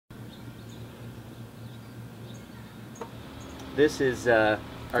This is our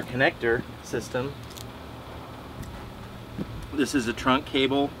connector system. This is a trunk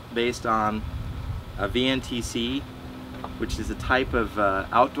cable based on a VNTC, which is a type of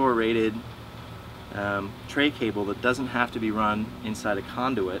outdoor rated tray cable that doesn't have to be run inside a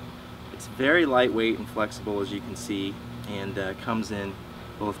conduit. It's very lightweight and flexible, as you can see, and comes in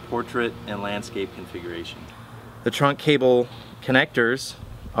both portrait and landscape configuration. The trunk cable connectors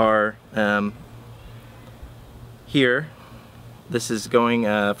are here. This is going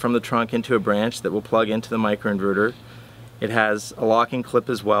from the trunk into a branch that will plug into the microinverter. It has a locking clip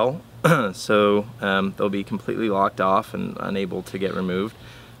as well, so they'll be completely locked off and unable to get removed.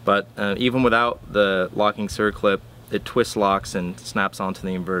 But even without the locking circlip, it twist locks and snaps onto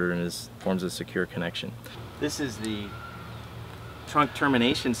the inverter and forms a secure connection. This is the trunk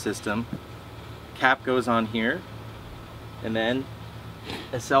termination system. Cap goes on here, and then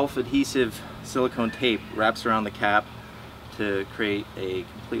a self-adhesive silicone tape wraps around the cap to create a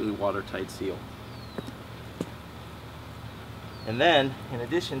completely watertight seal. And then, in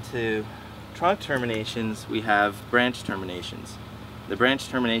addition to trunk terminations, we have branch terminations. The branch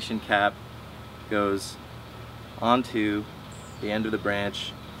termination cap goes onto the end of the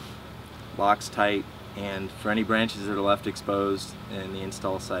branch, locks tight, and for any branches that are left exposed in the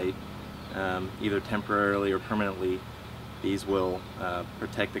install site, either temporarily or permanently, these will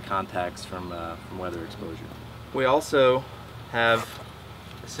protect the contacts from weather exposure. We also have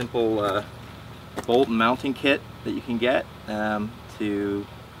a simple bolt and mounting kit that you can get to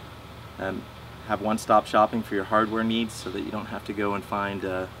have one-stop shopping for your hardware needs, so that you don't have to go and find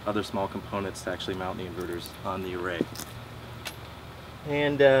other small components to actually mount the inverters on the array.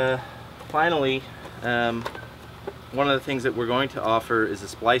 And finally, one of the things that we're going to offer is a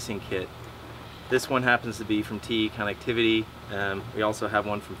splicing kit. This one happens to be from TE Connectivity. We also have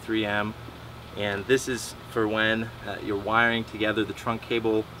one from 3M, and this is for when you're wiring together the trunk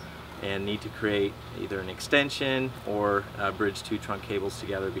cable and need to create either an extension or bridge two trunk cables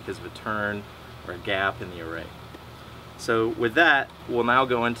together because of a turn or a gap in the array. So with that, we'll now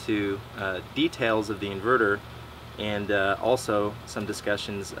go into details of the inverter and also some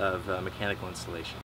discussions of mechanical installation.